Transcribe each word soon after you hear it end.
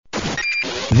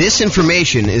This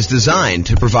information is designed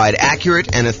to provide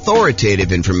accurate and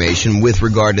authoritative information with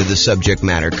regard to the subject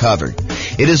matter covered.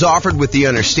 It is offered with the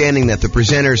understanding that the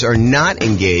presenters are not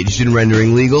engaged in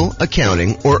rendering legal,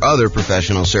 accounting, or other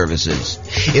professional services.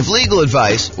 If legal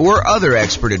advice or other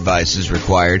expert advice is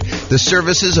required, the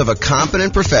services of a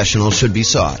competent professional should be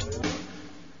sought.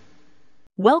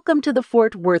 Welcome to the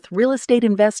Fort Worth Real Estate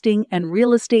Investing and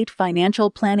Real Estate Financial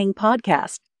Planning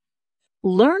Podcast.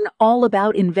 Learn all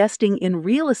about investing in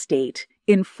real estate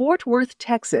in Fort Worth,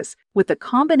 Texas, with a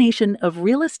combination of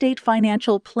real estate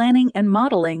financial planning and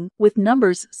modeling with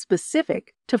numbers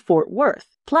specific to Fort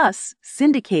Worth, plus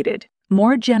syndicated,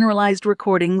 more generalized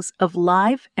recordings of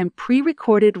live and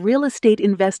pre-recorded real estate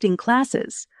investing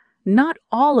classes, not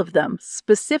all of them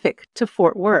specific to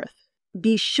Fort Worth.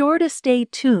 Be sure to stay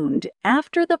tuned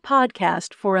after the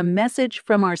podcast for a message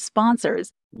from our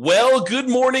sponsors. Well, good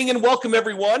morning and welcome,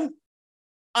 everyone.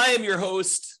 I am your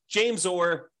host, James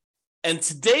Orr, and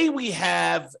today we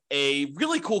have a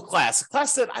really cool class, a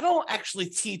class that I don't actually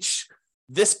teach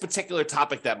this particular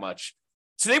topic that much.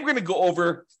 Today we're going to go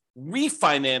over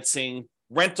refinancing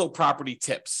rental property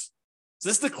tips. So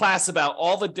this is the class about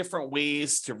all the different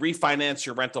ways to refinance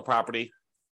your rental property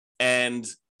and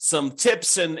some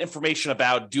tips and information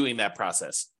about doing that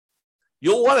process.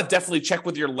 You'll want to definitely check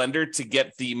with your lender to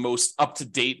get the most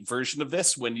up-to-date version of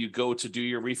this when you go to do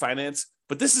your refinance.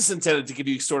 But this is intended to give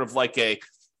you sort of like a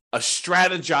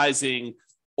strategizing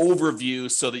overview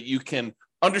so that you can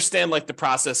understand like the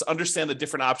process, understand the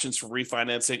different options for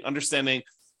refinancing, understanding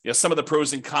some of the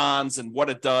pros and cons and what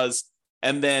it does,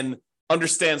 and then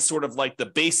understand sort of like the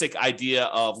basic idea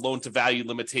of loan to value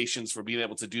limitations for being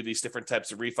able to do these different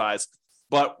types of refis.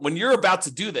 But when you're about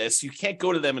to do this, you can't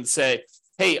go to them and say,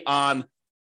 hey, on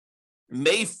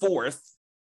May 4th,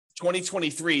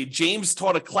 2023, James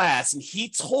taught a class and he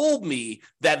told me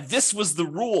that this was the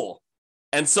rule.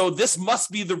 And so this must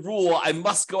be the rule. I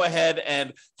must go ahead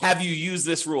and have you use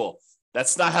this rule.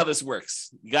 That's not how this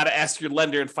works. You got to ask your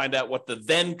lender and find out what the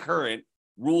then current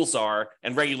rules are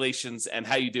and regulations and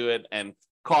how you do it and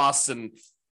costs and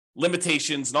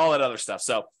limitations and all that other stuff.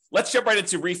 So let's jump right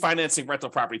into refinancing rental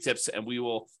property tips and we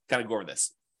will kind of go over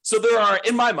this. So there are,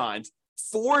 in my mind,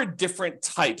 4 different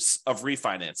types of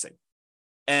refinancing.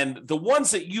 And the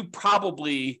ones that you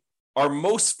probably are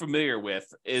most familiar with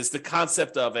is the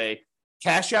concept of a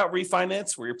cash out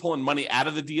refinance where you're pulling money out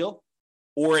of the deal,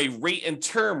 or a rate and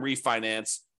term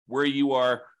refinance where you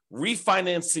are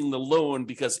refinancing the loan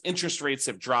because interest rates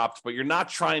have dropped, but you're not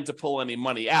trying to pull any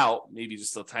money out, maybe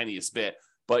just the tiniest bit,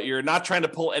 but you're not trying to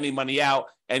pull any money out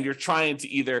and you're trying to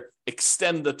either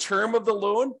extend the term of the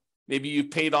loan. Maybe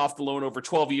you've paid off the loan over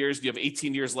 12 years, you have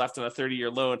 18 years left on a 30-year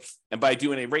loan, and by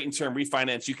doing a rate and term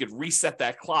refinance, you could reset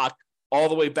that clock all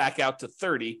the way back out to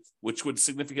 30, which would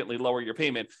significantly lower your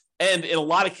payment. And in a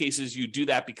lot of cases, you do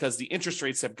that because the interest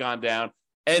rates have gone down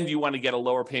and you want to get a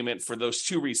lower payment for those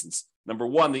 2 reasons. Number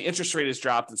 1, the interest rate has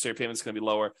dropped, and so your payment's going to be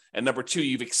lower. And number 2,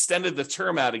 you've extended the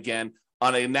term out again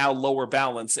on a now lower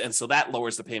balance, and so that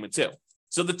lowers the payment too.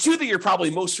 So the 2 that you're probably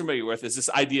most familiar with is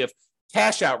this idea of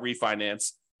cash out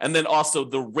refinance, and then also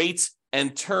the rate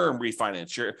and term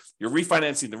refinance. You're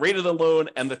refinancing the rate of the loan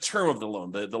and the term of the loan,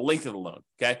 the length of the loan,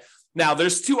 okay? Now,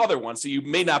 there's 2 other ones that you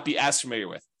may not be as familiar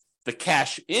with. The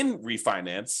cash in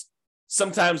refinance.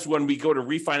 Sometimes when we go to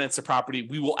refinance a property,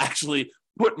 we will actually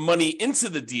put money into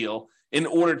the deal in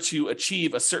order to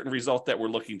achieve a certain result that we're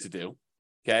looking to do,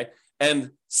 okay?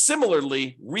 And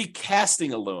similarly,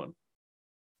 recasting a loan.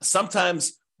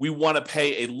 Sometimes we want to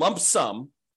pay a lump sum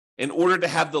in order to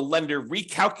have the lender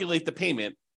recalculate the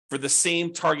payment for the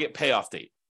same target payoff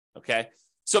date, okay?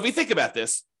 So if you think about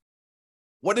this,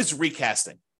 what is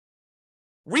recasting?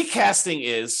 Recasting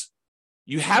is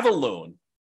you have a loan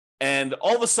and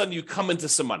all of a sudden you come into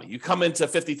some money. You come into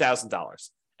 $50,000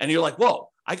 and you're like, whoa,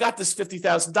 I got this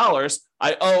 $50,000.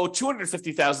 I owe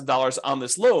 $250,000 on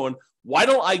this loan. Why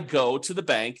don't I go to the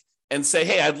bank and say,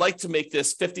 hey, I'd like to make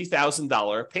this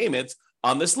 $50,000 payment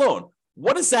on this loan?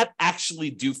 What does that actually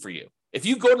do for you? If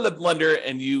you go to the lender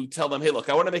and you tell them, hey, look,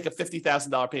 I want to make a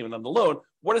 $50,000 payment on the loan,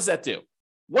 what does that do?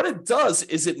 What it does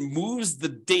is it moves the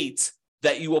date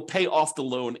that you will pay off the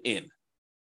loan in.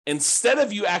 Instead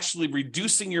of you actually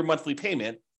reducing your monthly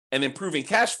payment and improving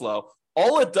cash flow,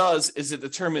 all it does is it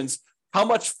determines how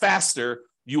much faster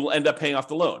you will end up paying off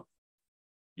the loan.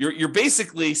 You're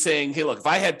basically saying, hey, look, if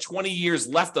I had 20 years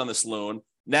left on this loan,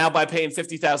 now by paying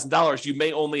 $50,000, you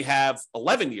may only have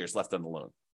 11 years left on the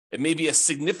loan. It may be a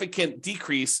significant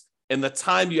decrease in the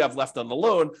time you have left on the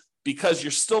loan because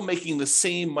you're still making the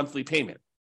same monthly payment.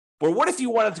 But what if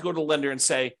you wanted to go to the lender and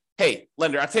say, hey,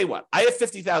 lender, I'll tell you what, I have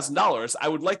 $50,000. I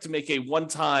would like to make a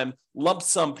one-time lump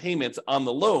sum payment on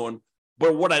the loan.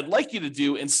 But what I'd like you to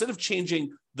do, instead of changing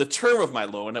the term of my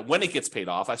loan and when it gets paid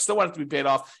off, I still want it to be paid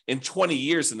off in 20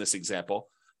 years in this example.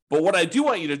 But what I do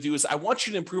want you to do is I want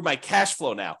you to improve my cash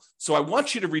flow now. So I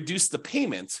want you to reduce the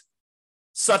payment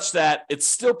such that it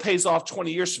still pays off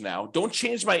 20 years from now. Don't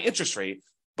change my interest rate,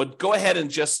 but go ahead and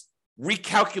just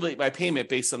recalculate my payment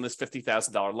based on this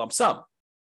 $50,000 lump sum.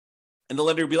 And the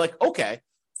lender will be like, okay,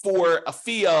 for a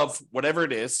fee of whatever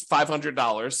it is,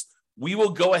 $500, we will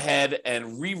go ahead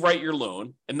and rewrite your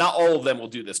loan. And not all of them will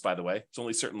do this, by the way. It's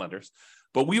only certain lenders.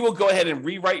 But we will go ahead and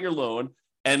rewrite your loan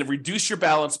and reduce your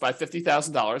balance by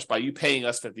 $50,000 by you paying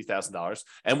us $50,000.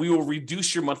 And we will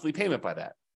reduce your monthly payment by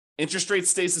that. Interest rate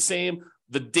stays the same.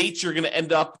 The date you're going to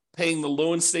end up paying the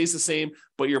loan stays the same,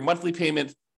 but your monthly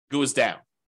payment goes down.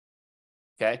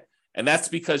 Okay? And that's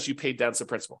because you paid down some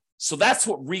principal. So that's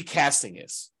what recasting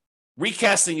is.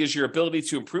 Recasting is your ability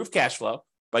to improve cash flow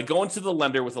by going to the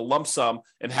lender with a lump sum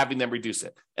and having them reduce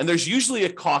it. And there's usually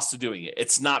a cost to doing it.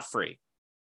 It's not free.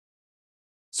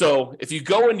 So if you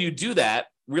go and you do that,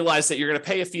 realize that you're going to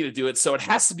pay a fee to do it. So it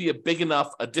has to be a big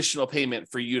enough additional payment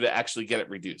for you to actually get it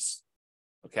reduced.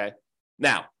 Okay.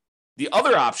 Now, the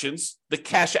other options, the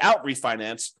cash out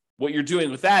refinance, what you're doing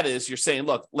with that is you're saying,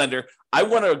 look, lender, I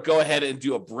want to go ahead and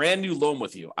do a brand new loan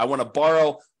with you. I want to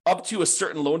borrow up to a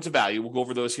certain loan to value. We'll go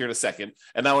over those here in a second.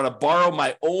 And I want to borrow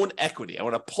my own equity. I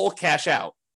want to pull cash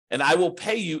out and I will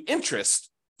pay you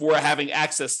interest for having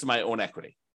access to my own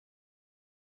equity.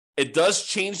 It does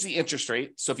change the interest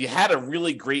rate. So if you had a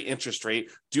really great interest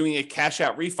rate, doing a cash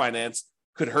out refinance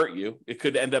could hurt you. It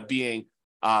could end up being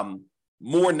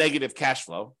more negative cash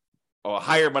flow or a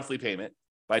higher monthly payment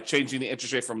by changing the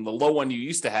interest rate from the low one you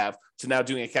used to have to now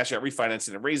doing a cash out refinance,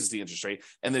 and it raises the interest rate.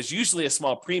 And there's usually a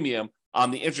small premium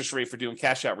on the interest rate for doing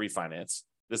cash out refinance.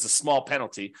 There's a small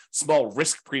penalty, small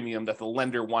risk premium that the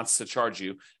lender wants to charge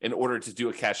you in order to do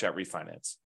a cash out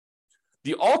refinance.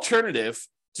 The alternative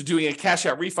to doing a cash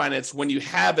out refinance, when you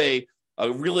have a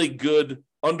really good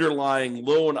underlying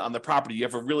loan on the property, you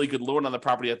have a really good loan on the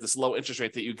property at this low interest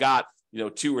rate that you got,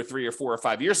 2 or 3 or 4 or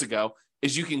 5 years ago,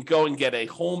 is you can go and get a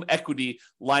home equity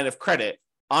line of credit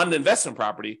on an investment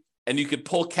property, and you could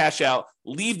pull cash out,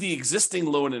 leave the existing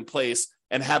loan in place,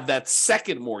 and have that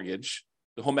second mortgage,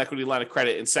 the home equity line of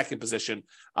credit, in second position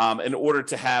in order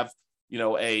to have,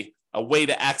 a way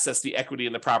to access the equity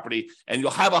in the property. And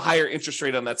you'll have a higher interest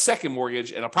rate on that second mortgage,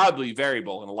 and it'll probably be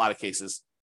variable in a lot of cases.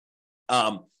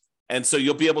 And so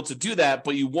you'll be able to do that,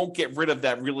 but you won't get rid of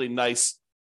that really nice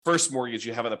first mortgage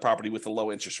you have on the property with a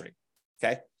low interest rate.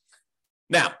 Okay.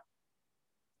 Now,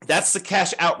 that's the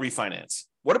cash out refinance.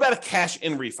 What about a cash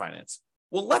in refinance?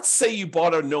 Well, let's say you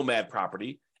bought a nomad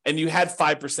property and you had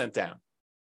 5% down,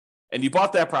 and you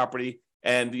bought that property,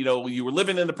 and you were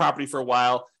living in the property for a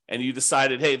while, and you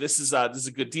decided, hey, this is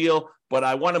a good deal, but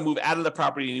I want to move out of the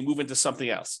property, and you move into something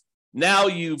else. Now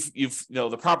you've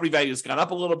the property value has gone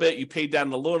up a little bit, you paid down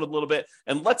the loan a little bit,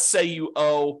 and let's say you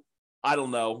owe, I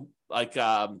don't know, like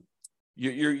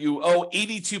you owe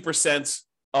 82%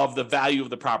 of the value of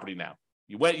the property now.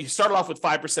 You started off with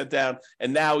 5% down,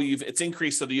 and now it's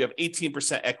increased so that you have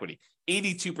 18% equity,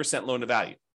 82% loan to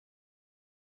value.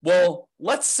 Well,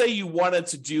 let's say you wanted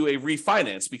to do a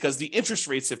refinance because the interest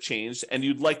rates have changed, and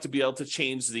you'd like to be able to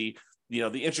change the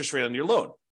interest rate on your loan.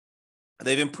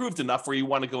 They've improved enough where you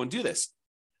want to go and do this,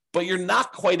 but you're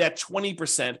not quite at 20%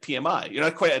 PMI. You're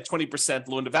not quite at 20%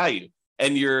 loan to value,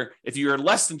 and if you're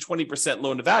less than 20%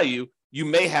 loan to value, you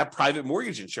may have private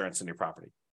mortgage insurance on your property.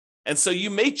 And so you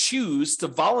may choose to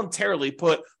voluntarily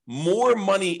put more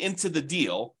money into the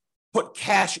deal, put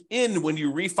cash in when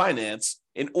you refinance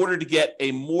in order to get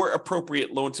a more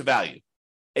appropriate loan to value,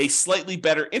 a slightly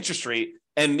better interest rate,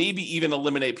 and maybe even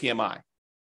eliminate PMI.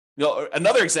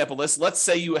 Another example is, let's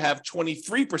say you have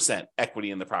 23% equity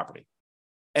in the property.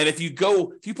 And if you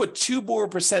put 2%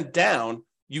 more down,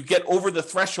 you get over the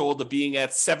threshold of being at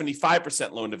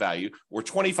 75% loan to value or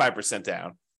 25%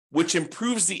 down, which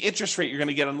improves the interest rate you're going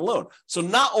to get on the loan. So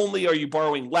not only are you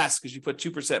borrowing less because you put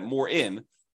 2% more in,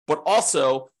 but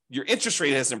also your interest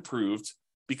rate has improved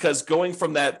because going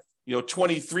from that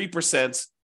 23%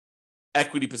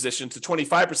 equity position to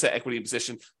 25% equity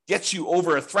position gets you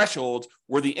over a threshold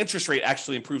where the interest rate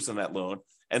actually improves on that loan.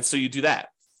 And so you do that.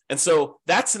 And so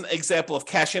that's an example of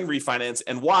cash in refinance,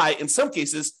 and why in some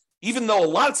cases, even though a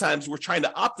lot of times we're trying to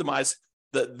optimize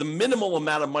the minimal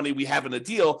amount of money we have in a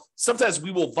deal, sometimes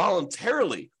we will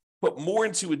voluntarily put more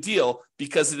into a deal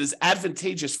because it is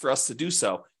advantageous for us to do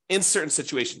so in certain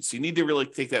situations. So you need to really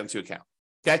take that into account.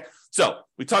 Okay. So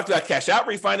we talked about cash out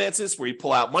refinances where you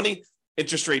pull out money.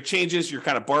 interest rate changes, you're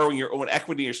kind of borrowing your own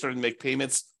equity, you're starting to make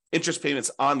interest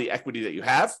payments on the equity that you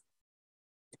have.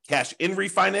 Cash in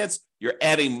refinance, you're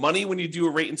adding money when you do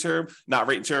a rate and term, not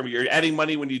rate and term. You're adding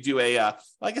money when you do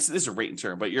I guess it is a rate and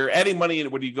term, but you're adding money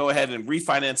when you go ahead and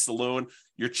refinance the loan.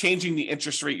 You're changing the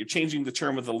interest rate. You're changing the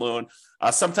term of the loan.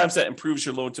 Sometimes that improves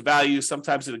your loan to value.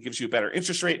 Sometimes it gives you a better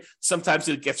interest rate. Sometimes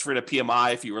it gets rid of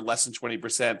PMI if you were less than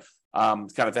 20%,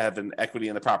 kind of have an equity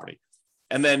in the property.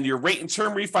 And then your rate and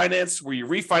term refinance, where you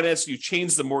refinance, you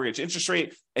change the mortgage interest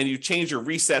rate and you change or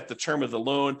reset the term of the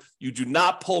loan. You do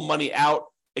not pull money out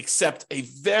except a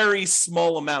very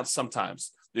small amount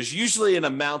sometimes. There's usually an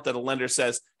amount that a lender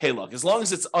says, hey, look, as long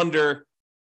as it's under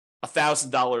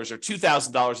 $1,000 or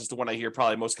 $2,000 is the one I hear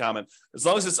probably most common. As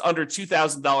long as it's under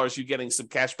 $2,000, you're getting some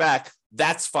cash back,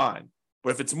 that's fine. But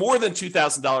if it's more than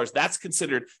 $2,000, that's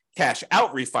considered cash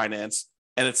out refinance,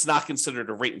 and it's not considered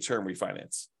a rate and term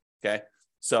refinance, okay?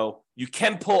 So you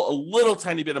can pull a little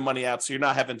tiny bit of money out, so you're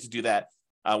not having to do that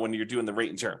when you're doing the rate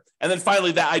and term. And then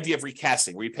finally, that idea of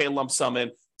recasting, where you pay a lump sum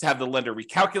in to have the lender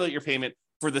recalculate your payment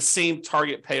for the same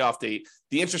target payoff date.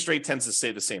 The interest rate tends to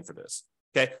stay the same for this.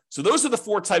 Okay, so those are the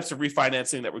 4 types of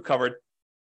refinancing that we covered.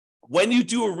 When you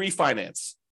do a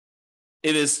refinance,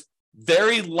 it is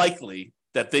very likely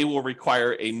that they will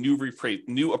require a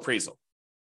new appraisal.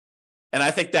 And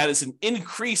I think that is an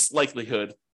increased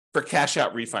likelihood for cash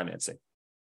out refinancing.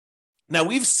 Now,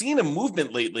 we've seen a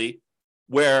movement lately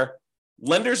where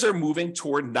lenders are moving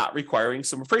toward not requiring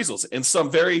some appraisals in some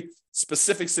very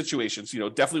specific situations.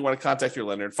 Definitely want to contact your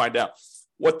lender and find out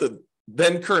what the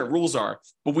then current rules are.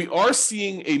 But we are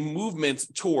seeing a movement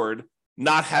toward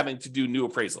not having to do new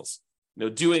appraisals.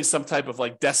 Doing some type of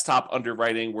like desktop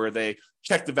underwriting where they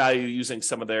check the value using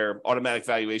some of their automatic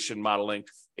valuation modeling,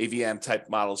 AVM type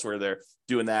models where they're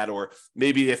doing that. Or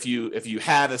maybe if you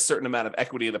had a certain amount of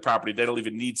equity in the property, they don't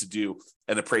even need to do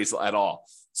an appraisal at all.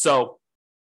 So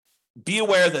be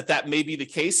aware that may be the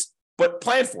case, but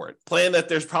plan for it. Plan that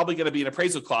there's probably going to be an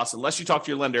appraisal cost unless you talk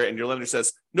to your lender and your lender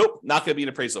says, nope, not going to be an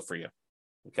appraisal for you.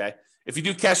 Okay. If you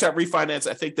do cash out refinance,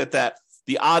 I think that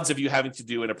the odds of you having to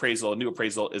do a new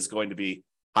appraisal is going to be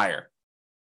higher.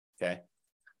 Okay.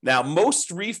 Now, most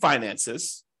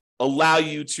refinances allow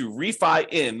you to refi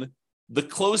in the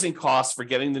closing costs for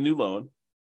getting the new loan.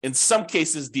 In some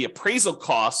cases, the appraisal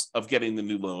costs of getting the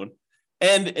new loan.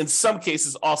 And in some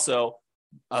cases also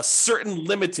a certain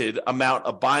limited amount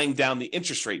of buying down the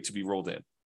interest rate to be rolled in.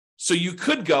 So you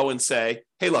could go and say,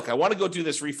 hey, look, I want to go do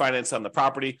this refinance on the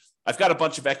property. I've got a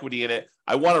bunch of equity in it.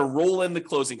 I want to roll in the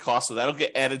closing costs, so that'll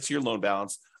get added to your loan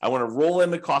balance. I want to roll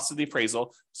in the cost of the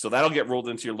appraisal, so that'll get rolled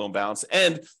into your loan balance.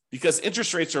 And because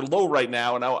interest rates are low right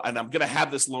now, and I'm going to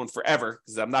have this loan forever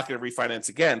because I'm not going to refinance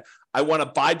again, I want to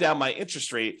buy down my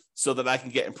interest rate so that I can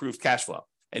get improved cash flow.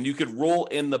 And you could roll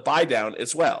in the buy down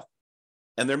as well.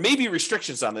 And there may be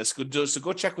restrictions on this, so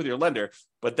go check with your lender.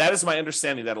 But that is my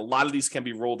understanding that a lot of these can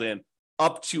be rolled in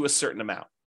up to a certain amount.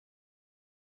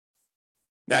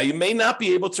 Now, you may not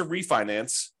be able to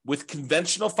refinance with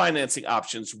conventional financing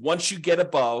options once you get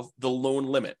above the loan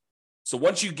limit. So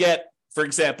once you get, for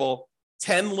example,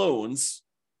 10 loans,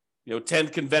 10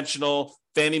 conventional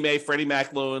Fannie Mae, Freddie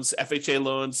Mac loans, FHA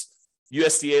loans,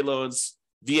 USDA loans,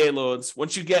 VA loans,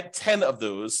 once you get 10 of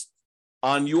those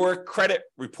on your credit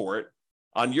report,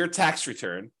 on your tax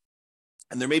return,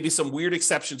 and there may be some weird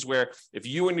exceptions where if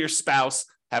you and your spouse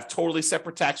have totally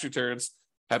separate tax returns,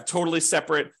 have totally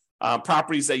separate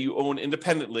properties that you own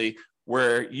independently,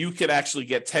 where you could actually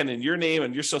get 10 in your name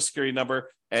and your social security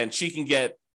number, and she can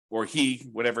get, or he,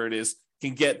 whatever it is,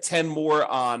 can get 10 more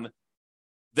on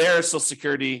their social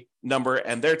security number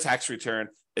and their tax return,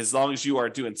 as long as you are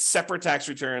doing separate tax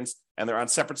returns and they're on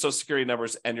separate social security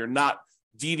numbers and you're not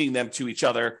deeding them to each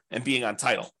other and being on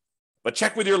title. But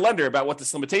check with your lender about what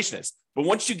this limitation is. But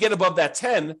once you get above that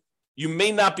 10, you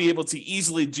may not be able to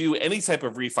easily do any type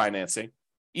of refinancing,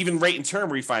 even rate and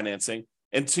term refinancing,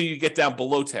 until you get down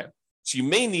below 10. So you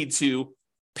may need to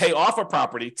pay off a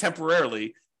property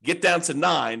temporarily, get down to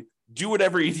 9, do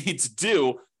whatever you need to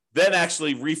do, then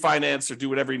actually refinance or do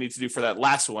whatever you need to do for that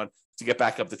last one to get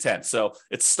back up to 10. So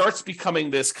it starts becoming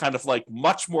this kind of like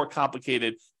much more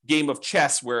complicated game of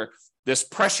chess where there's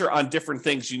pressure on different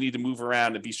things you need to move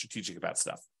around and be strategic about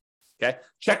stuff. Okay.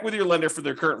 Check with your lender for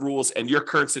their current rules and your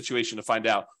current situation to find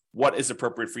out what is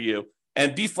appropriate for you,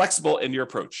 and be flexible in your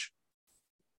approach.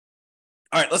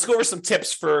 All right, let's go over some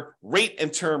tips for rate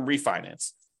and term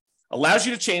refinance. Allows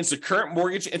you to change the current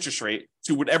mortgage interest rate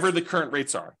to whatever the current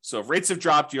rates are. So if rates have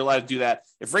dropped, you're allowed to do that.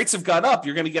 If rates have gone up,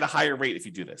 you're going to get a higher rate if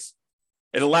you do this.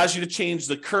 It allows you to change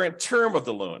the current term of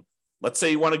the loan. Let's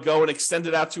say you want to go and extend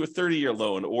it out to a 30-year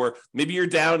loan, or maybe you're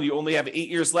down, you only have 8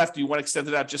 years left, you want to extend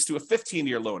it out just to a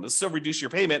 15-year loan. It'll still reduce your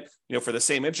payment, for the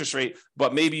same interest rate,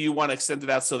 but maybe you want to extend it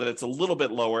out so that it's a little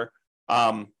bit lower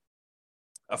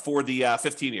for the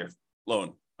 15-year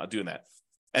loan, doing that.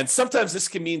 And sometimes this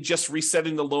can mean just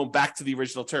resetting the loan back to the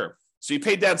original term. So you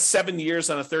paid down 7 years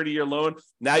on a 30-year loan.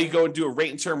 Now you go and do a rate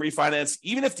and term refinance.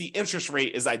 Even if the interest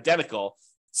rate is identical,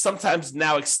 sometimes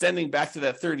now extending back to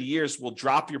that 30 years will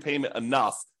drop your payment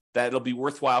enough that it'll be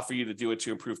worthwhile for you to do it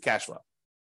to improve cash flow.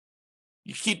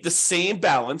 You keep the same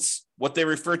balance, what they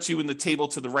refer to in the table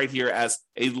to the right here as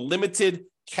a limited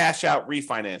cash out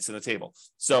refinance in the table.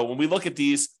 So when we look at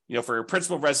these, for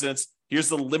principal residence, here's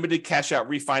the limited cash out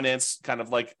refinance, kind of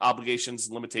like obligations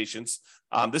and limitations.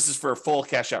 This is for a full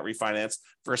cash out refinance.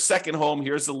 For a second home,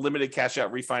 here's the limited cash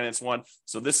out refinance one.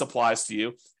 So this applies to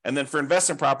you. And then for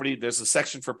investment property, there's a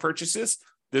section for purchases.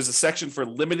 There's a section for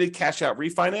limited cash out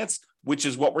refinance, which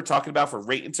is what we're talking about for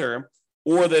rate and term.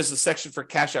 Or there's a section for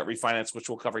cash out refinance, which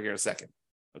we'll cover here in a second.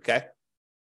 Okay.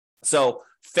 So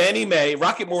Fannie Mae,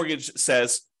 Rocket Mortgage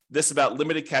says this about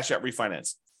limited cash out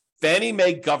refinance. Fannie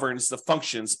Mae governs the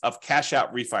functions of cash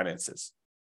out refinances.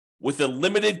 With a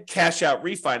limited cash out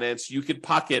refinance, you could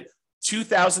pocket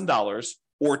 $2,000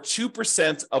 or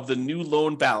 2% of the new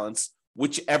loan balance,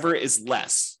 whichever is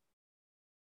less.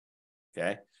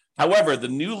 Okay. However, the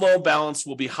new loan balance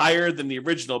will be higher than the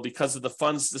original because of the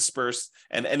funds dispersed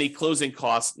and any closing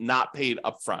costs not paid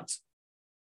upfront.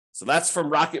 So that's from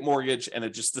Rocket Mortgage, and it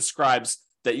just describes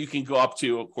that you can go up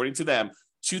to, according to them,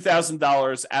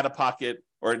 $2,000 out of pocket,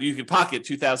 or you can pocket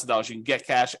 $2,000. You can get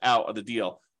cash out of the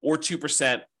deal, or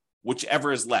 2%,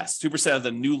 whichever is less, 2% of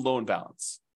the new loan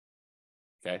balance.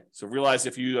 Okay, so realize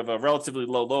if you have a relatively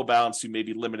low balance, you may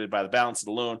be limited by the balance of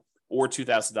the loan, or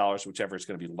 $2,000, whichever is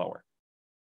going to be lower.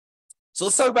 So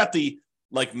let's talk about the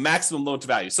maximum loan to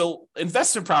value. So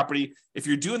investment property, if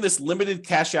you're doing this limited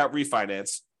cash out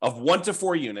refinance of 1 to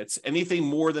 4 units, anything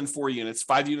more than 4 units,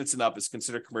 5 units and up is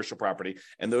considered commercial property.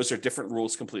 And those are different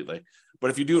rules completely.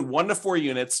 But if you're doing 1 to 4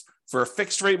 units for a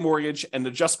fixed rate mortgage and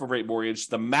adjustable rate mortgage,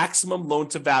 the maximum loan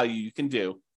to value you can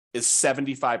do is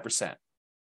 75%.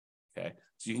 Okay.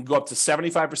 So you can go up to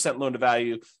 75% loan to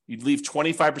value. You'd leave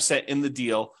 25% in the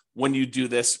deal when you do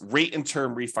this rate and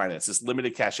term refinance, this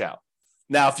limited cash out.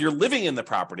 Now, if you're living in the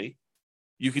property,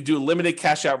 you could do a limited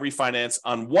cash out refinance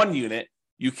on 1 unit.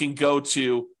 You can go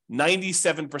to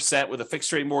 97% with a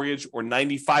fixed rate mortgage or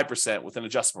 95% with an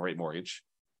adjustable rate mortgage.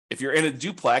 If you're in a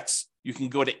duplex, you can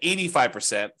go to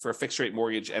 85% for a fixed rate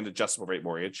mortgage and adjustable rate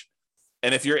mortgage.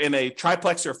 And if you're in a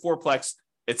triplex or a fourplex,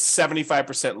 it's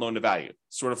 75% loan to value,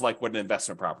 sort of like what an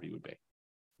investment property would be.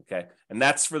 Okay. And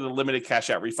that's for the limited cash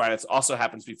out refinance. Also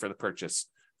happens to be for the purchase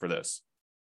for those.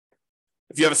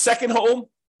 If you have a second home,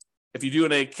 if you're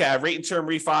doing a rate and term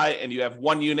refi and you have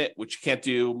 1 unit, which you can't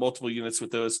do multiple units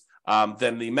with those,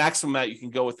 then the maximum amount you can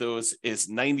go with those is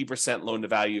 90% loan to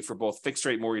value for both fixed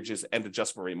rate mortgages and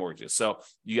adjustable rate mortgages. So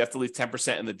you have to leave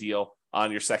 10% in the deal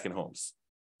on your second homes.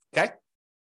 Okay.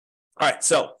 All right.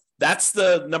 So that's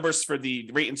the numbers for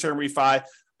the rate and term refi.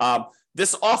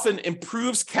 This often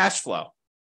improves cash flow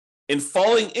in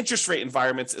falling interest rate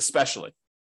environments, especially.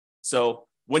 So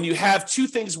when you have 2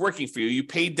 things working for you, you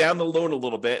paid down the loan a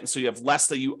little bit, and so you have less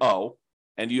that you owe,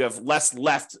 and you have less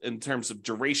left in terms of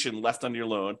duration left on your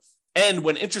loan. And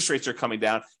when interest rates are coming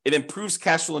down, it improves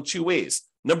cash flow in 2 ways.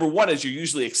 Number one is you're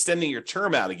usually extending your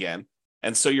term out again,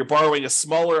 and so you're borrowing a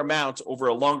smaller amount over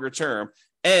a longer term.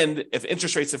 And if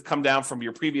interest rates have come down from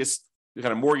your previous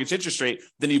kind of mortgage interest rate,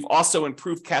 then you've also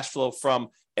improved cash flow from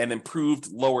an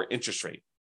improved lower interest rate.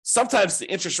 Sometimes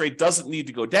the interest rate doesn't need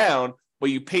to go down, but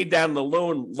you paid down the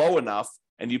loan low enough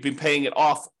and you've been paying it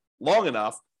off long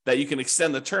enough that you can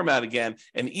extend the term out again.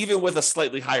 And even with a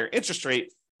slightly higher interest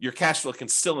rate, your cash flow can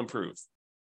still improve.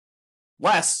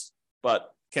 Less, but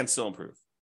can still improve.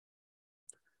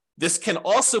 This can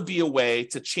also be a way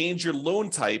to change your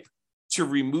loan type to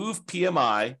remove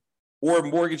PMI or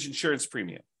mortgage insurance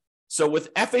premium. So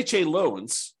with FHA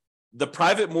loans, the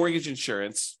private mortgage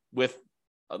insurance with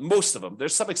most of them,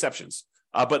 there's some exceptions,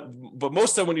 but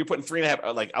most of them when you're putting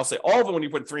 3.5%, I'll say all of them when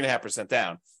you're putting 3.5%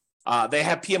 down, they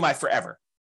have PMI forever.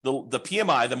 The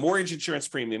PMI, the mortgage insurance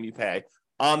premium you pay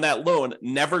on that loan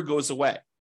never goes away.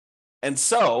 And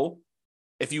so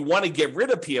if you want to get rid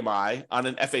of PMI on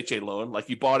an FHA loan, like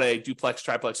you bought a duplex,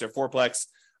 triplex, or fourplex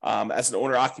as an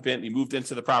owner occupant, you moved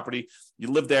into the property, you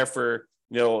lived there for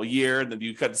a year, and then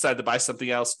you decide to buy something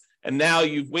else. And now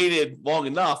you've waited long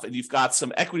enough and you've got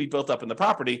some equity built up in the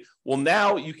property. Well,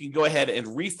 now you can go ahead and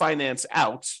refinance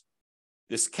out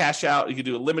this cash out. You can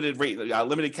do a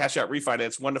limited cash out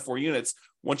refinance, 1 to 4 units,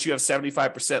 once you have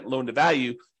 75% loan to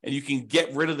value, and you can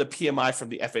get rid of the PMI from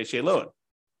the FHA loan.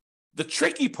 The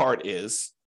tricky part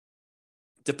is,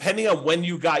 depending on when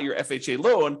you got your FHA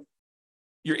loan,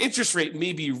 your interest rate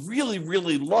may be really,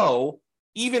 really low,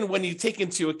 even when you take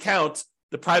into account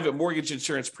the private mortgage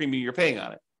insurance premium you're paying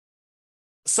on it.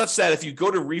 Such that if you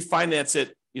go to refinance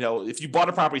it, if you bought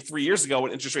a property 3 years ago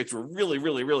when interest rates were really,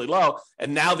 really, really low,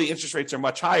 and now the interest rates are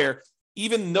much higher,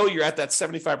 even though you're at that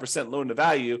 75% loan to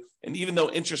value, and even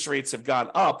though interest rates have gone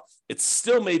up, it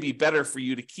still may be better for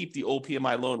you to keep the old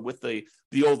PMI loan with the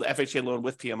old FHA loan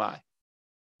with PMI.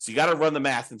 So you got to run the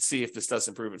math and see if this does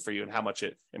improve it for you and how much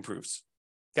it improves.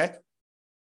 Okay?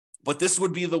 But this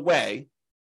would be the way,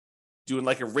 doing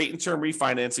like a rate and term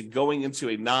refinance and going into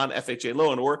a non-FHA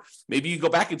loan, or maybe you go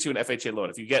back into an FHA loan.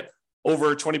 If you get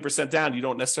over 20% down, you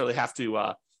don't necessarily have to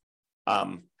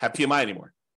have PMI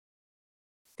anymore.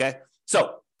 Okay?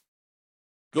 So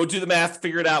go do the math,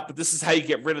 figure it out, but this is how you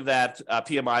get rid of that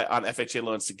PMI on FHA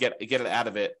loans to get it out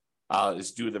of it,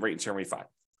 is do the rate and term refi.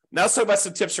 Now let's talk about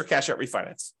some tips for cash out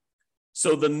refinance.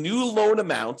 So the new loan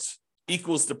amount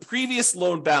equals the previous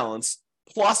loan balance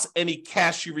plus any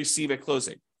cash you receive at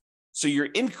closing. So you're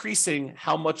increasing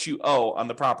how much you owe on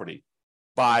the property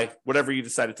by whatever you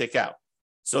decide to take out.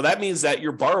 So that means that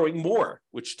you're borrowing more,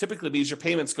 which typically means your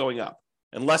payment's going up,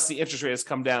 unless the interest rate has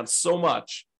come down so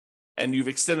much and you've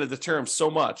extended the term so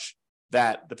much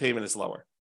that the payment is lower.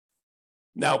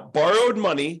 Now, borrowed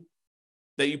money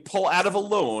that you pull out of a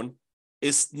loan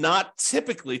is not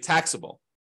typically taxable,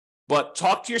 but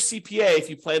talk to your CPA if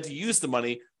you plan to use the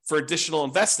money for additional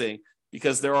investing,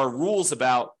 because there are rules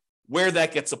about where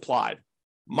that gets applied.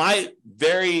 My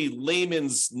very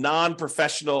layman's,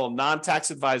 non-professional,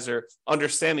 non-tax advisor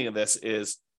understanding of this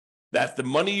is that the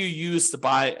money you use to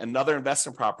buy another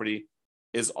investment property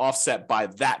is offset by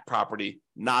that property,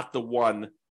 not the one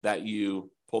that you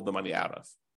pulled the money out of.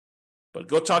 But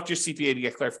go talk to your CPA to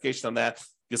get clarification on that,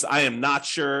 because I am not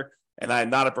sure, and I am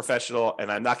not a professional,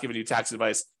 and I'm not giving you tax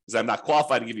advice because I'm not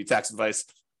qualified to give you tax advice.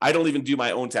 I don't even do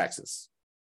my own taxes.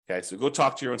 Okay, so go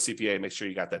talk to your own CPA and make sure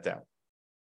you got that down.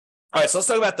 All right, so let's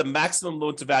talk about the maximum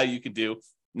loan to value you can do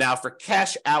now for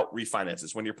cash out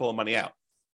refinances when you're pulling money out.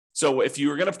 So if you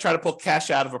were going to try to pull cash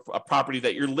out of a property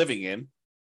that you're living in,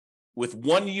 with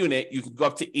 1 unit, you can go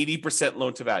up to 80%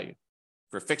 loan to value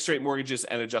for fixed rate mortgages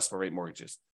and adjustable rate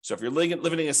mortgages. So if you're living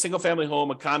in a single family home,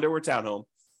 a condo or a townhome,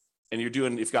 and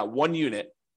you've got 1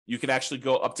 unit, you can actually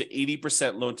go up to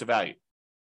 80% loan to value.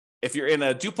 If you're in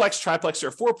a duplex, triplex,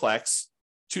 or fourplex,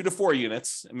 2 to 4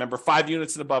 units, remember 5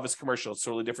 units and above is commercial, it's a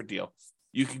totally different deal.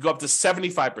 You can go up to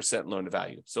 75% loan to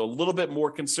value. So a little bit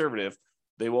more conservative.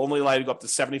 They will only allow you to go up to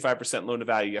 75% loan to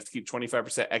value. You have to keep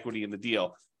 25% equity in the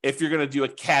deal if you're going to do a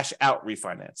cash out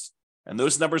refinance. And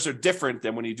those numbers are different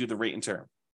than when you do the rate and term.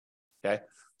 Okay.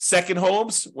 Second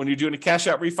homes, when you're doing a cash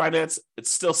out refinance,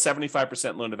 it's still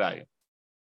 75% loan to value.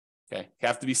 Okay. You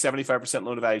have to be 75%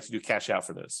 loan to value to do cash out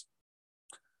for those.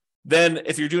 Then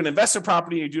if you're doing investment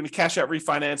property, you're doing a cash out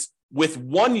refinance with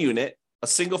 1 unit, a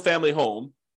single family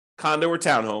home, condo or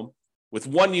townhome, with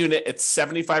 1 unit, it's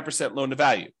 75% loan to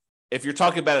value. If you're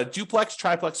talking about a duplex,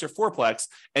 triplex, or fourplex,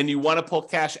 and you want to pull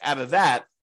cash out of that,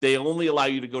 they only allow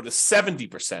you to go to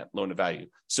 70% loan to value.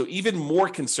 So even more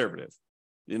conservative.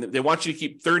 They want you to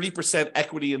keep 30%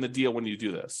 equity in the deal when you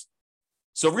do this.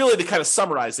 So really, to kind of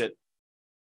summarize it,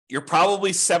 you're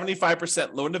probably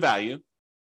 75% loan to value,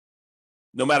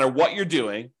 no matter what you're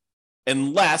doing,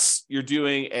 unless you're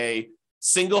doing a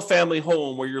single family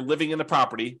home where you're living in the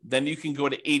property, then you can go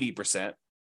to 80%.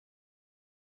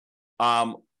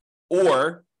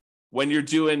 Or when you're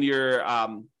doing your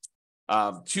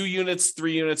 2 units,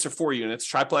 3 units, or 4 units,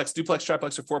 triplex, duplex,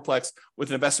 triplex, or fourplex with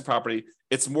an investment property,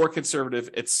 it's more conservative.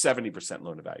 It's 70%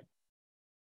 loan to value.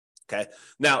 Okay.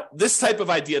 Now, this type of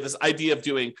idea, this idea of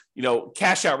doing,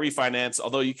 cash out refinance,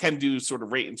 although you can do sort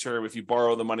of rate and term if you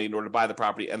borrow the money in order to buy the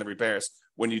property and the repairs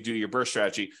when you do your burst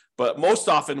strategy. But most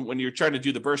often when you're trying to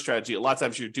do the burst strategy, a lot of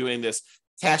times you're doing this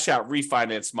cash out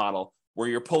refinance model where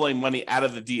you're pulling money out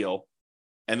of the deal.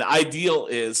 And the ideal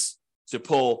is to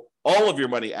pull all of your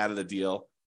money out of the deal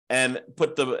and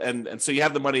and so you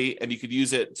have the money and you could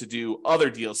use it to do other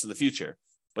deals in the future.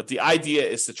 But the idea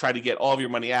is to try to get all of your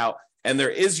money out. And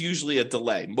there is usually a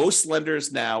delay. Most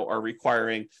lenders now are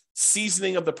requiring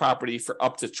seasoning of the property for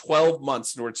up to 12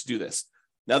 months in order to do this.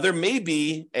 Now, there may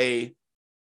be a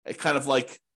kind of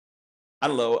like,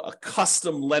 a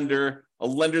custom lender, a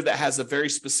lender that has a very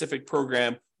specific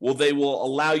program. Well, they will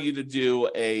allow you to do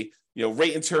a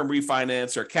rate and term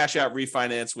refinance or cash out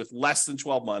refinance with less than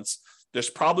 12 months. there's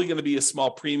probably going to be a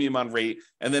small premium on rate.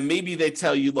 And then maybe they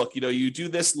tell you, look, you do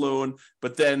this loan,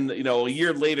 but then, a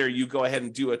year later, you go ahead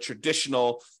and do a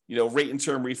traditional, rate and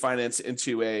term refinance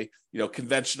into a,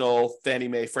 conventional Fannie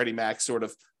Mae, Freddie Mac sort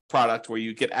of product where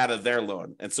you get out of their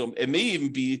loan. And so it may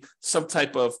even be some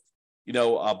type of,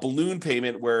 a balloon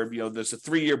payment where, there's a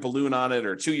 3-year balloon on it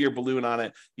or a 2-year balloon on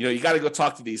it. You got to go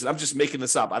talk to these. And I'm just making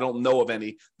this up. I don't know of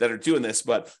any that are doing this,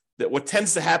 but what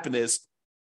tends to happen is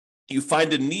you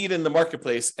find a need in the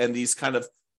marketplace and these kind of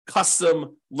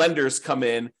custom lenders come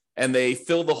in and they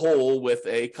fill the hole with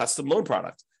a custom loan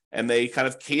product. And they kind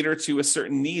of cater to a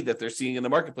certain need that they're seeing in the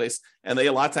marketplace. And they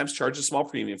a lot of times charge a small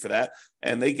premium for that.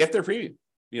 And they get their premium.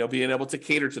 Being able to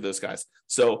cater to those guys.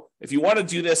 So if you want to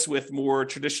do this with more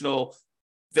traditional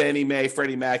Fannie Mae,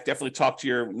 Freddie Mac, definitely talk to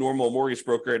your normal mortgage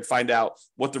broker and find out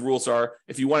what the rules are.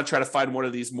 If you want to try to find one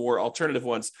of these more alternative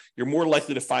ones, you're more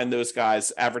likely to find those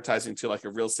guys advertising to like a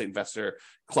real estate investor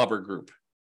club or group.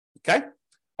 Okay.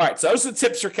 All right. So those are the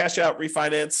tips for cash out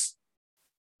refinance.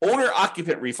 Owner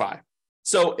occupant refi.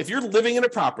 So if you're living in a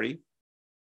property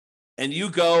and you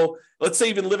go, let's say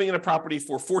you've been living in a property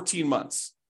for 14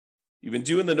 months. You've been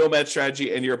doing the nomad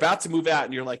strategy and you're about to move out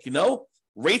and you're like,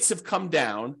 rates have come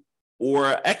down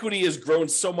or equity has grown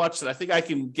so much that I think I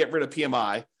can get rid of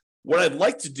PMI. What I'd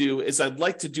like to do is I'd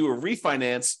like to do a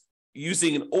refinance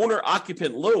using an owner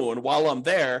occupant loan while I'm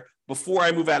there before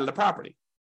I move out of the property.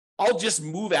 I'll just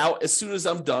move out as soon as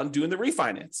I'm done doing the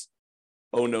refinance.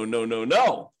 Oh,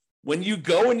 no. When you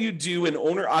go and you do an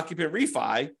owner occupant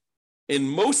refi, in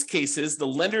most cases, the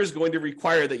lender is going to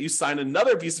require that you sign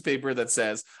another piece of paper that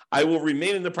says, I will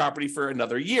remain in the property for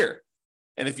another year.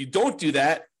 And if you don't do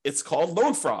that, it's called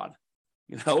loan fraud.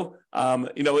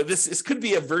 This could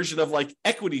be a version of like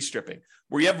equity stripping,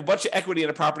 where you have a bunch of equity in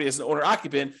a property as an owner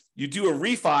occupant. You do a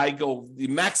refi, you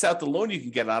max out the loan you can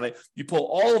get on it. You pull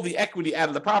all of the equity out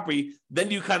of the property.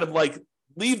 Then you kind of like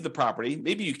leave the property.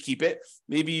 Maybe you keep it.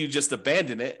 Maybe you just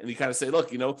abandon it. And you kind of say,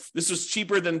 look, this was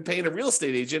cheaper than paying a real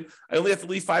estate agent. I only have to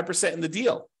leave 5% in the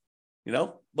deal.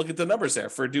 Look at the numbers there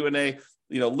for doing a,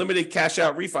 limited cash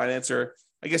out refinance, or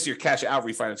I guess your cash out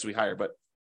refinance will be higher, but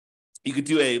you could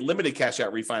do a limited cash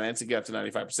out refinance and get up to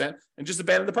 95% and just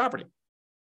abandon the property.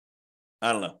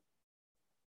 I don't know.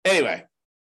 Anyway,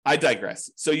 I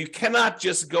digress. So you cannot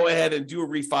just go ahead and do a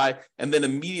refi and then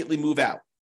immediately move out.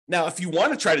 Now, if you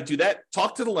want to try to do that,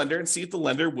 talk to the lender and see if the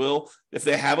lender will, if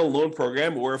they have a loan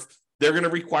program or if they're going to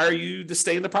require you to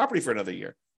stay in the property for another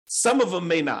year. Some of them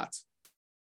may not.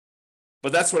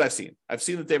 But that's what I've seen. I've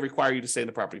seen that they require you to stay in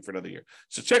the property for another year.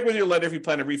 So check with your lender if you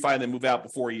plan to refi and then move out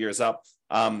before a year is up.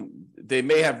 They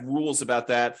may have rules about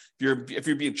that. If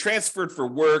you're being transferred for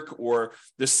work or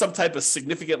there's some type of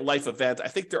significant life event, I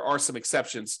think there are some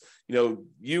exceptions.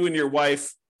 You and your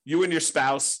wife, you and your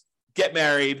spouse get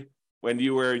married. When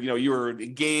you were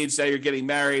engaged, now you're getting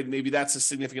married. Maybe that's a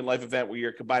significant life event where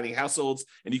you're combining households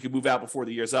and you can move out before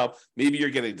the year's up. Maybe you're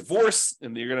getting divorced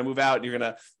and you're going to move out and you're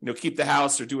going to, keep the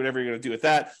house or do whatever you're going to do with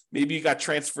that. Maybe you got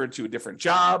transferred to a different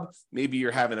job. Maybe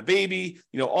you're having a baby.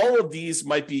 All of these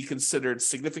might be considered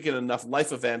significant enough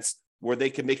life events where they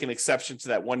can make an exception to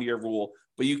that 1-year rule.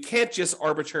 But you can't just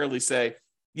arbitrarily say,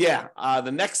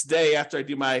 the next day after I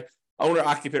do my owner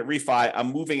occupant refi,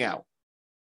 I'm moving out.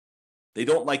 They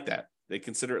don't like that. They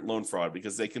consider it loan fraud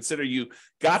because they consider you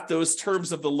got those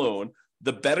terms of the loan,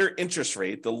 the better interest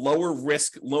rate, the lower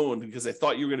risk loan because they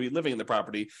thought you were going to be living in the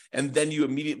property, and then you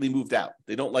immediately moved out.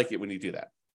 They don't like it when you do that.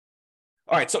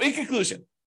 All right, so in conclusion,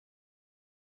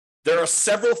 there are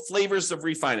several flavors of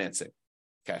refinancing.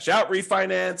 Cash out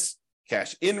refinance,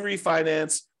 cash in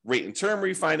refinance, rate and term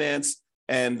refinance,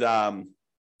 and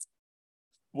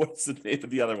what's the name of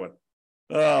the other one?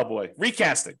 Oh boy,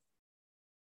 recasting.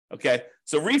 Okay,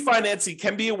 so refinancing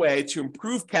can be a way to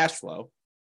improve cash flow.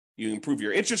 You improve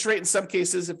your interest rate in some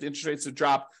cases. If the interest rates have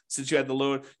dropped since you had the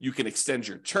loan, you can extend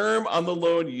your term on the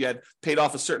loan. You had paid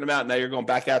off a certain amount. Now you're going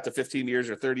back out to 15 years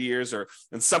or 30 years, or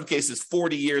in some cases,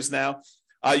 40 years now.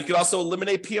 You can also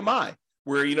eliminate PMI,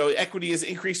 where, equity is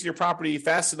increasing your property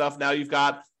fast enough. Now you've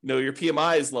got, your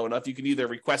PMI is low enough. You can either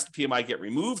request PMI get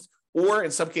removed, or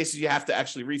in some cases, you have to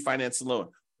actually refinance the loan,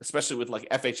 especially with like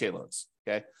FHA loans.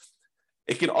 Okay.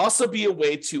 It can also be a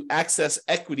way to access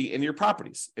equity in your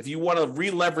properties. If you want to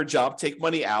re-leverage up, take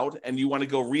money out, and you want to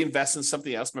go reinvest in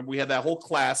something else. Remember, we had that whole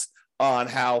class on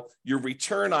how your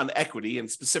return on equity, and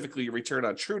specifically your return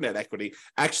on true net equity,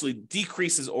 actually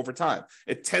decreases over time.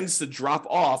 It tends to drop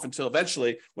off until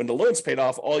eventually, when the loan's paid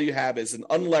off, all you have is an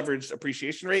unleveraged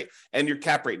appreciation rate and your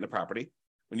cap rate in the property.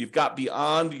 When you've got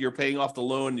beyond your paying off the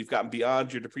loan, you've gotten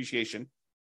beyond your depreciation,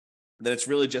 then it's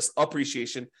really just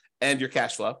appreciation and your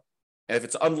cash flow. And if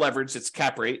it's unleveraged, it's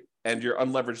cap rate and your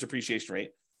unleveraged depreciation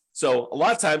rate. So a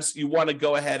lot of times you want to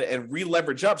go ahead and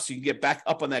re-leverage up so you can get back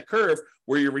up on that curve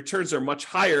where your returns are much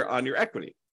higher on your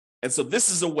equity. And so this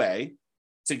is a way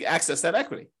to access that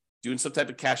equity, doing some type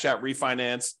of cash out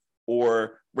refinance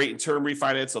or rate and term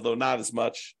refinance, although not as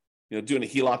much. Doing a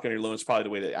HELOC on your loan is probably the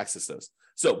way to access those.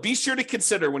 So be sure to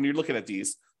consider when you're looking at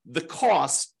these, the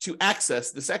cost to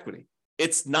access this equity.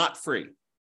 It's not free.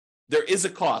 There is a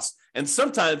cost. And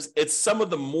sometimes it's some of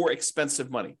the more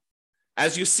expensive money.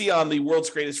 As you see on the World's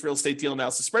Greatest Real Estate Deal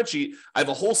Analysis spreadsheet, I have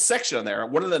a whole section on there.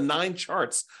 One of the 9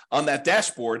 charts on that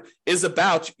dashboard is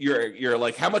about your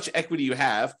like how much equity you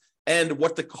have and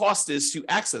what the cost is to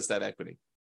access that equity.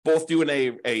 Both doing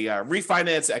a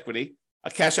refinance equity, a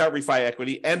cash out refi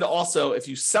equity, and also if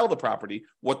you sell the property,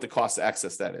 what the cost to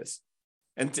access that is.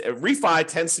 And refi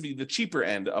tends to be the cheaper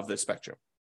end of the spectrum.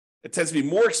 It tends to be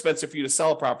more expensive for you to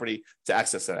sell a property to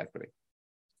access that equity.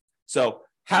 So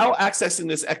how accessing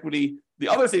this equity, the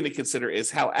other thing to consider is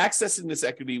how accessing this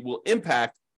equity will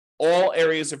impact all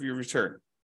areas of your return.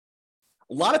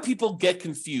 A lot of people get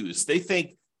confused. They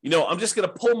think, I'm just going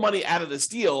to pull money out of this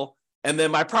deal and then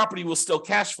my property will still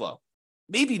cash flow.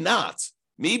 Maybe not.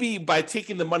 Maybe by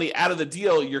taking the money out of the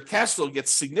deal, your cash flow gets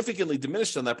significantly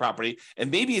diminished on that property, and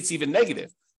maybe it's even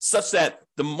negative, such that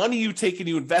the money you take and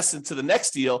you invest into the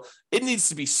next deal, it needs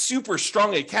to be super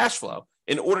strong at cash flow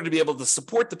in order to be able to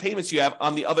support the payments you have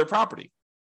on the other property.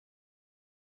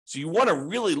 So you want to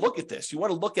really look at this. You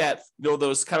want to look at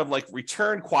those kind of like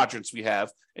return quadrants we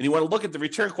have, and you want to look at the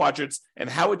return quadrants and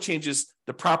how it changes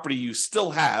the property you still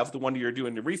have, the one you're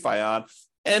doing the refi on,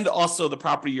 and also the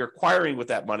property you're acquiring with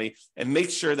that money, and make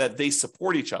sure that they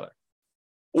support each other.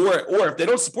 Or if they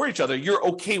don't support each other, you're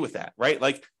okay with that, right?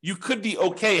 Like you could be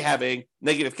okay having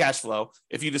negative cash flow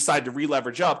if you decide to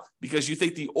re-leverage up because you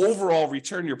think the overall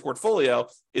return in your portfolio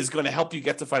is going to help you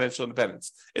get to financial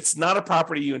independence. It's not a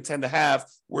property you intend to have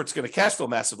where it's going to cash flow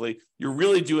massively. You're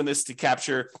really doing this to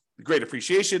capture the great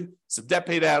appreciation, some debt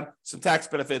pay down, some tax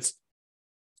benefits,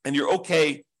 and you're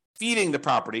okay feeding the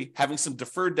property, having some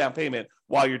deferred down payment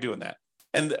while you're doing that.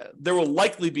 And there will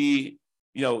likely be,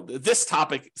 this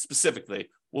topic specifically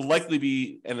will likely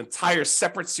be an entire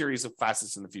separate series of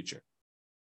classes in the future.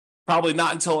 Probably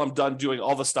not until I'm done doing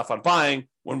all the stuff on buying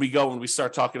when we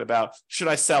start talking about should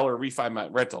I sell or refi my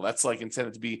rental. That's like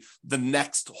intended to be the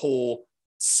next whole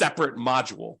separate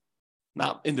module,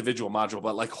 not individual module,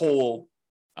 but like whole,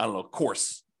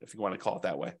 course, if you want to call it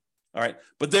that way. All right.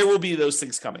 But there will be those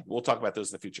things coming. We'll talk about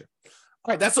those in the future. All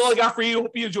right. That's all I got for you.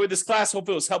 Hope you enjoyed this class. Hope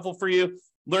it was helpful for you,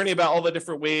 learning about all the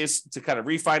different ways to kind of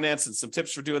refinance and some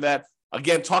tips for doing that.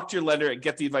 Again, talk to your lender and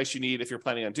get the advice you need if you're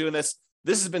planning on doing this.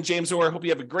 This has been James Orr. Hope you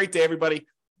have a great day, everybody.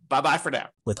 Bye-bye for now.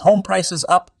 With home prices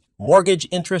up, mortgage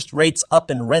interest rates up,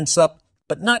 and rents up,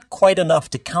 but not quite enough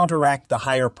to counteract the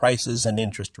higher prices and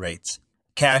interest rates.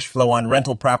 Cash flow on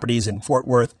rental properties in Fort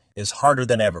Worth is harder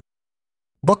than ever.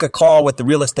 Book a call with the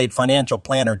Real Estate Financial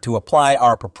Planner to apply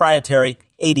our proprietary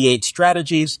 88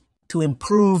 strategies to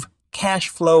improve cash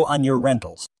flow on your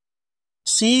rentals.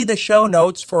 See the show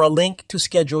notes for a link to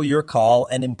schedule your call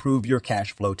and improve your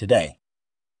cash flow today.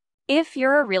 If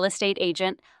you're a real estate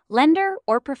agent, lender,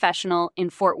 or professional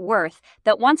in Fort Worth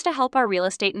that wants to help our real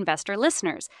estate investor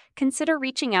listeners, consider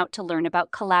reaching out to learn about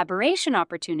collaboration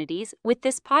opportunities with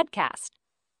this podcast.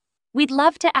 We'd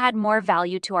love to add more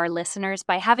value to our listeners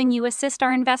by having you assist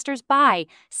our investors buy,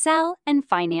 sell, and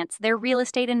finance their real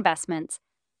estate investments.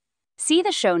 See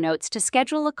the show notes to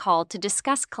schedule a call to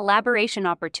discuss collaboration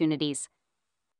opportunities.